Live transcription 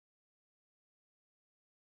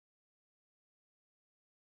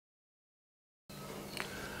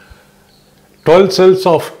12 cells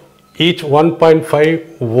of each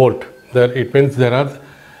 1.5 volt. There it means there are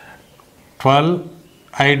 12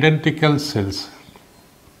 identical cells.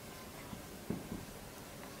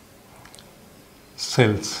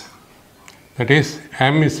 That is,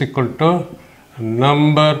 M is equal to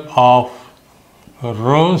number of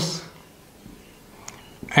rows,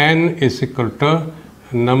 N is equal to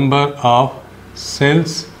number of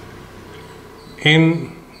cells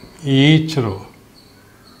in each row.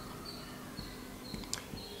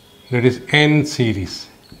 That is N series.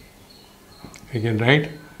 We can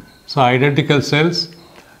write. So identical cells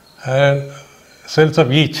and cells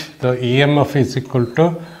of each, the EMF is equal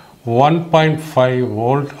to 1.5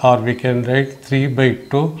 volt, or we can write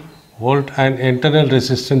 3/2 volt, and internal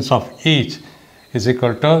resistance of each is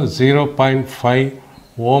equal to 0.5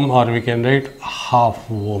 ohm, or we can write half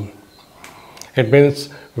ohm. It means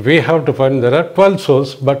we have to find there are 12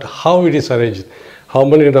 sources, but how it is arranged, how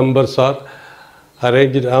many numbers are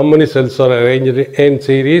arranged, how many cells are arranged in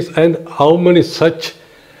series, and how many such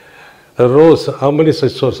rows, how many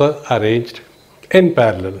such sources are arranged in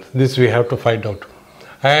parallel. This we have to find out.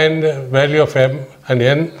 And value of M and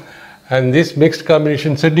N, and this mixed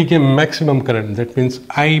combination sending a maximum current. That means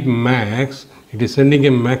I max, it is sending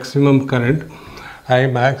a maximum current. I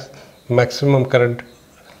max, maximum current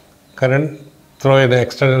through an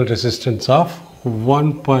external resistance of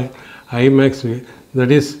 1. I max,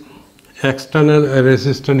 that is external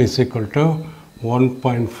resistance is equal to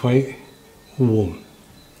 1.5 ohm.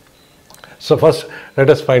 So first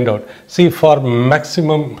let us find out. See, for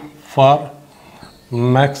maximum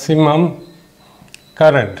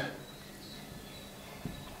current,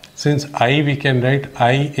 since I, we can write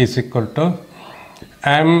I is equal to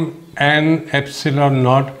M N epsilon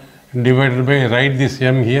naught divided by, write this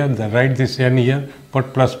M here, write this N here,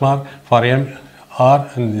 put plus mark for M R,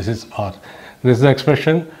 and this is R. This is the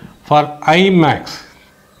expression for I max.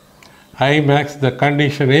 I max, the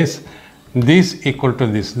condition is this equal to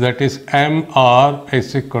this, that is MR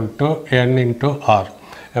is equal to N into R.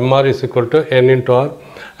 MR is equal to N into R,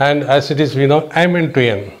 and as it is we know M into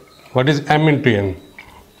N. What is M into N?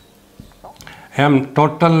 M,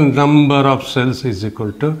 total number of cells, is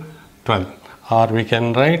equal to 12, or we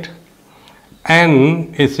can write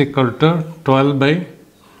N is equal to 12 by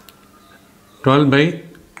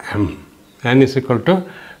M. N is equal to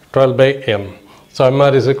 12 by M. So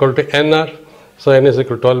MR is equal to NR, so N is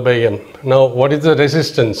equal to 12 by M. Now what is the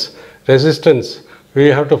resistance? Resistance, we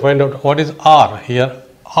have to find out what is R here.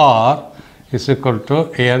 R is equal to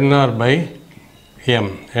NR by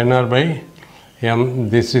M. NR by M,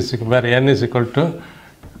 this is where N is equal to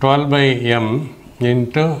 12 by M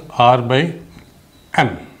into R by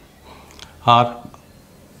M. Our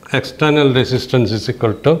external resistance is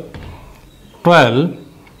equal to 12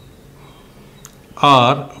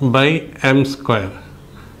 R by M square.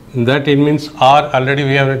 That it means R, already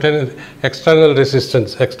we have written external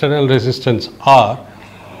resistance R.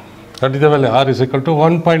 That is the value. R is equal to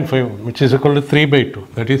 1.5, which is equal to 3/2.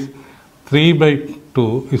 That is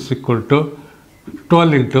 3/2 is equal to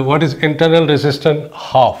 12 into, what is internal resistance?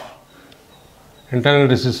 Half. Internal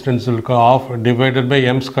resistance will go half divided by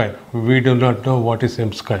M square. We do not know what is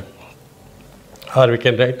M square. Or we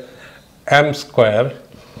can write M square,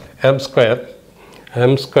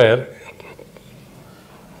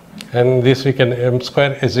 and this we can, M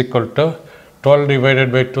square is equal to 12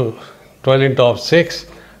 divided by 2, 12 into of 6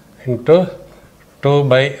 into 2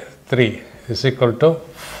 by 3 is equal to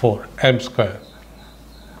 4, M square.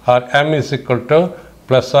 Or M is equal to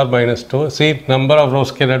plus or minus 2. See, number of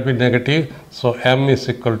rows cannot be negative, so M is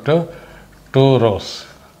equal to 2 rows.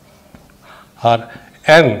 Or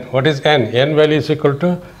N, what is N? N value is equal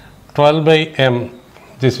to 12 by M.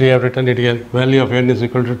 This we have written it here. Value of N is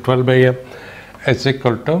equal to 12 by M. Is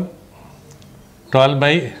equal to 12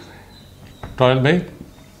 by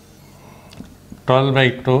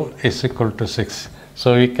 2 is equal to 6.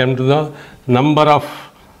 So we come to the number of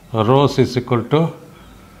rows is equal to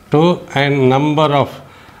 2, and number of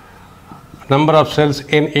cells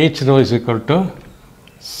in each row is equal to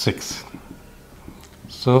 6.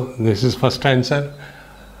 So this is first answer.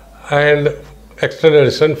 And external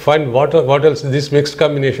resistance, find what else, this mixed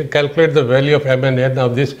combination, calculate the value of M and N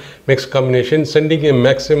of this mixed combination, sending a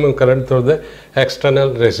maximum current through the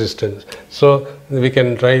external resistance. So we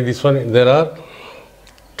can try this one. There are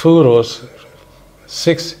 2 rows,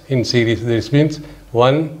 6 in series. This means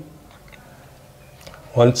one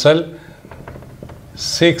cell,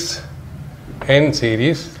 6 in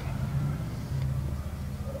series,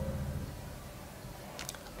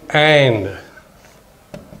 and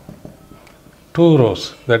 2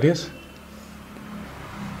 rows, that is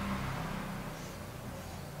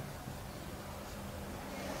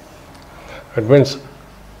It means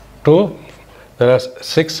 2, there are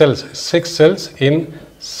 6 cells in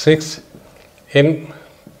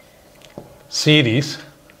series.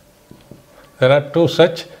 There are two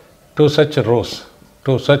such rows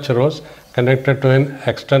connected to an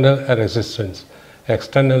external resistance.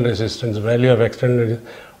 External resistance, value of external resistance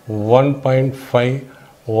 1.5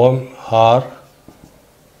 ohm R,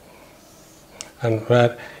 and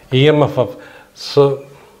where EMF of, so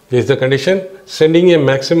this is the condition, sending a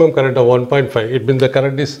maximum current of 1.5, it means the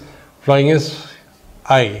current is flowing is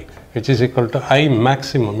I, which is equal to I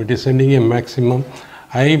maximum. It is sending a maximum.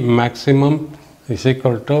 I maximum is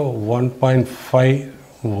equal to 1.5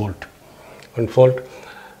 volt. 1 volt.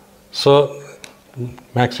 So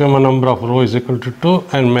maximum number of row is equal to 2,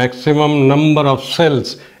 and maximum number of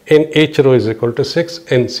cells in each row is equal to 6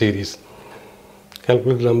 in series.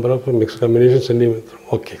 Calculate the number of mixed combinations.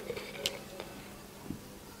 Okay.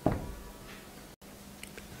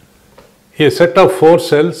 A set of 4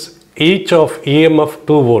 cells, each of EMF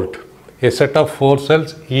 2 volt. A set of 4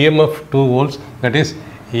 cells, EMF 2 volts, that is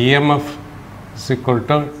EMF is equal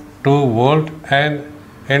to 2 volt, and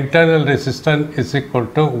internal resistance is equal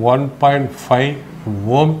to 1.5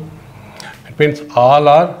 ohm. It means all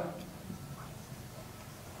are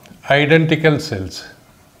identical cells.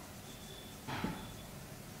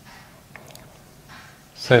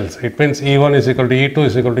 It means E1 is equal to E2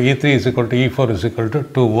 is equal to E3 is equal to E4 is equal to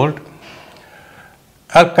 2 volt.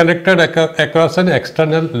 Are connected across an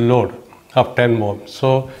external load of 10 ohm.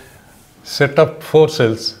 So set of 4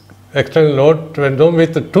 cells, external load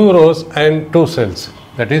with 2 rows and 2 cells.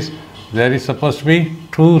 That is, there is supposed to be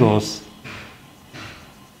 2 rows,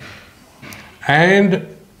 and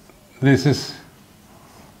this is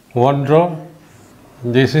 1 row,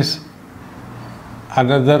 this is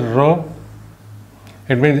another row.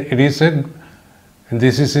 It means it is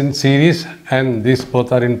this is in series and these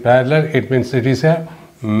both are in parallel. It means it is a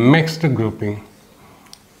mixed grouping.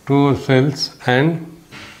 2 cells and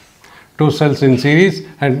 2 cells in series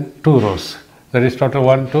and 2 rows. That is total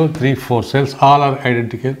 1, 2, 3, 4 cells. All are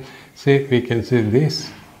identical. See, we can see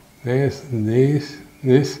this,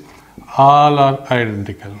 all are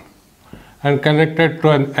identical and connected to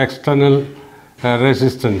an external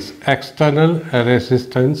resistance. External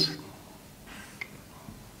resistance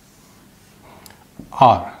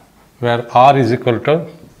R, where R is equal to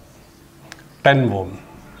 10 ohm.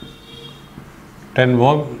 10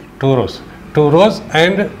 ohm, 2 rows. 2 rows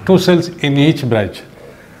and 2 cells in each branch.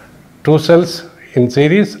 2 cells in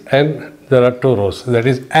series and there are 2 rows. That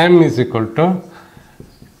is, M is equal to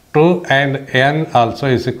 2 and N also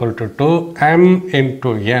is equal to 2. M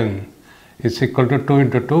into N is equal to 2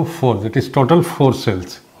 into 2, 4. That is total 4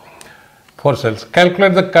 cells. 4 cells.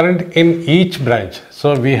 Calculate the current in each branch.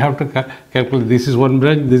 So we have to calculate, this is one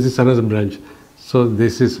branch, this is another branch. So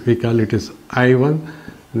this is, we call it as I1,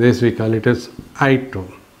 this we call it as I2.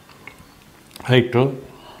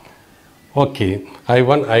 Okay,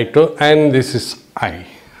 I1, I2, and this is I.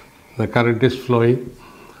 The current is flowing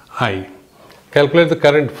I. Calculate the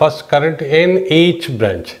current, first current in each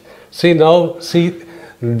branch. See now, see,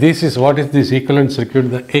 this is what is this equivalent circuit.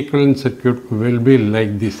 The equivalent circuit will be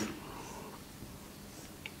like this.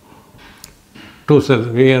 2 cells,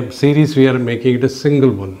 we are series, we are making it a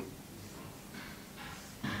single one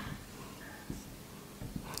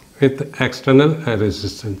with external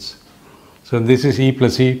resistance. So this is E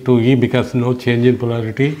plus E, 2E, because no change in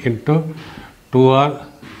polarity, into 2R,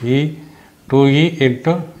 E, 2E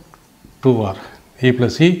into 2R, E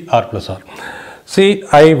plus E, R plus R. See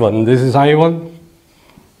I1, this is I1,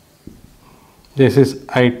 this is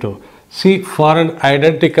I2. See, for an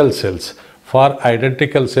identical cells,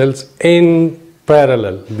 in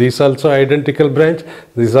parallel, this also identical branch,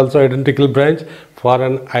 this also identical branch, for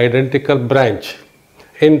an identical branch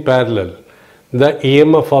in parallel, the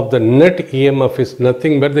EMF of the net EMF is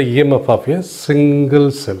nothing but the EMF of a single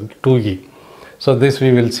cell, 2E. So this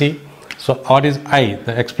we will see. So what is I?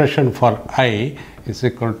 The expression for I is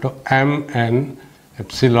equal to Mn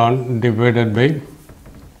epsilon divided by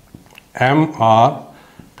Mr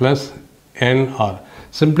plus Nr.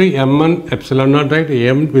 Simply Mn epsilon naught, right?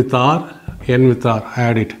 M with R, N with R,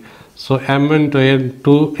 add it. So M into N,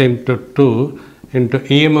 2 into 2 into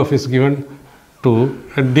EMF is given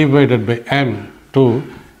 2 divided by M, 2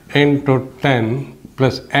 into 10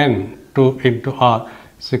 plus N, 2 into R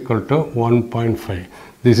is equal to 1.5.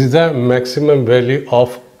 This is the maximum value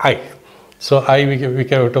of I. So I we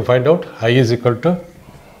have to find out. I is equal to,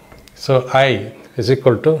 so I is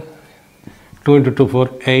equal to 2 into 2, 4,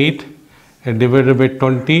 8 divided by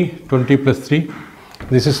 20, 20 plus 3.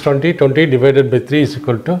 This is 20, 20 divided by 3 is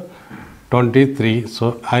equal to 23.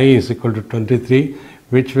 So I is equal to 23.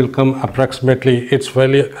 which will come approximately, its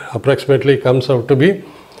value approximately comes out to be,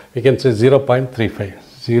 we can say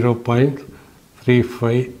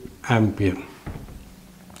 0.35 ampere.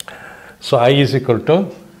 So I is equal to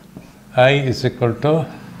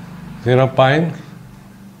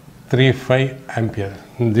 0.35 ampere,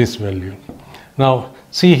 this value. Now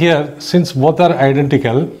see here, since both are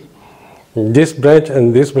identical, this branch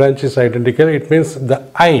and this branch is identical, it means the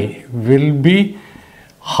I will be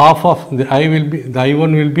half of the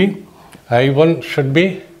I1 should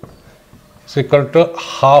be is equal to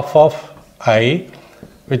half of I,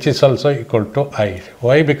 which is also equal to I.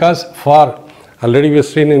 Why? Because for already we have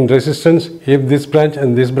seen in resistance, if this branch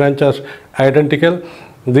and this branch are identical,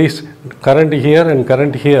 this current here and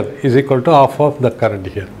current here is equal to half of the current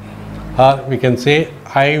here. Or we can say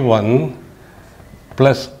I1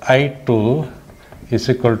 plus I2 is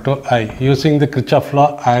equal to I. Using the Kirchhoff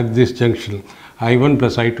law at this junction, I1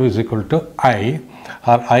 plus I2 is equal to I,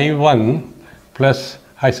 or I1 plus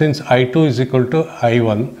since I2 is equal to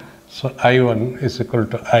I1, so I1 is equal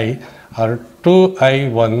to I, or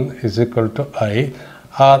 2I1 is equal to I,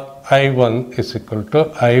 or I1 is equal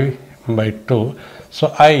to I by 2.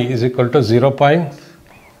 So I is equal to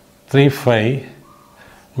 0.35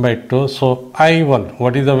 by 2. So I1,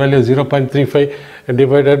 what is the value? 0.35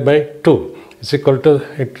 divided by 2 is equal to,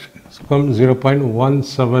 it comes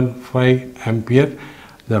 0.175 ampere.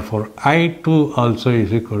 Therefore I2 also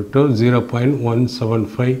is equal to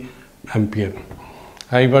 0.175 ampere.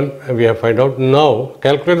 I1 we have find out. Now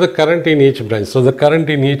calculate the current in each branch. So the current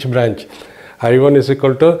in each branch, I1 is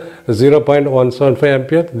equal to 0.175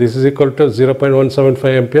 ampere. This is equal to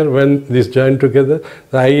 0.175 ampere. When this join together,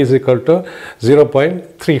 the I is equal to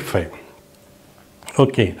 0.35.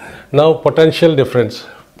 Okay. Now potential difference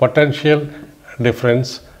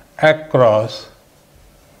across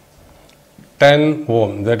 10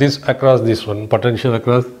 ohm, that is across this one, potential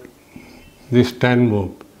across this 10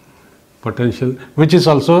 ohm potential, which is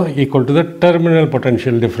also equal to the terminal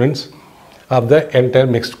potential difference of the entire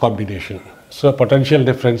mixed combination. So potential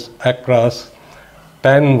difference across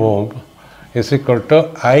 10 ohm is equal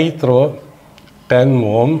to I through 10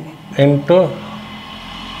 ohm into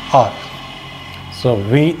R. So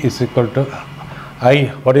V is equal to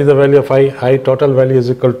I, what is the value of I? I total value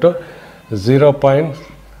is equal to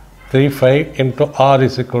 0.35 into R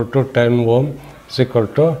is equal to 10 ohm is equal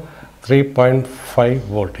to 3.5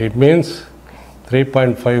 volt. It means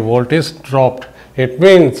 3.5 volt is dropped. It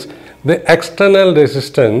means the external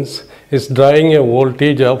resistance is drawing a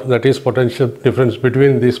voltage of, that is potential difference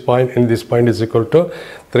between this point and this point is equal to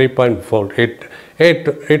 3.5 volt.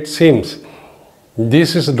 It seems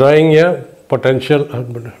this is drawing a potential,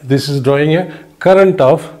 this is drawing a current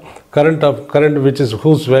which is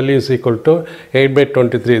whose value is equal to 8 by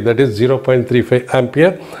 23, that is 0.35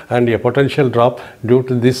 ampere, and a potential drop due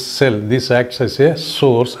to this cell. This acts as a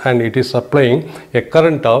source and it is supplying a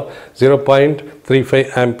current of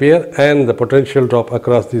 0.35 ampere, and the potential drop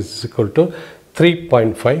across this is equal to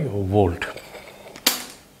 3.5 volt.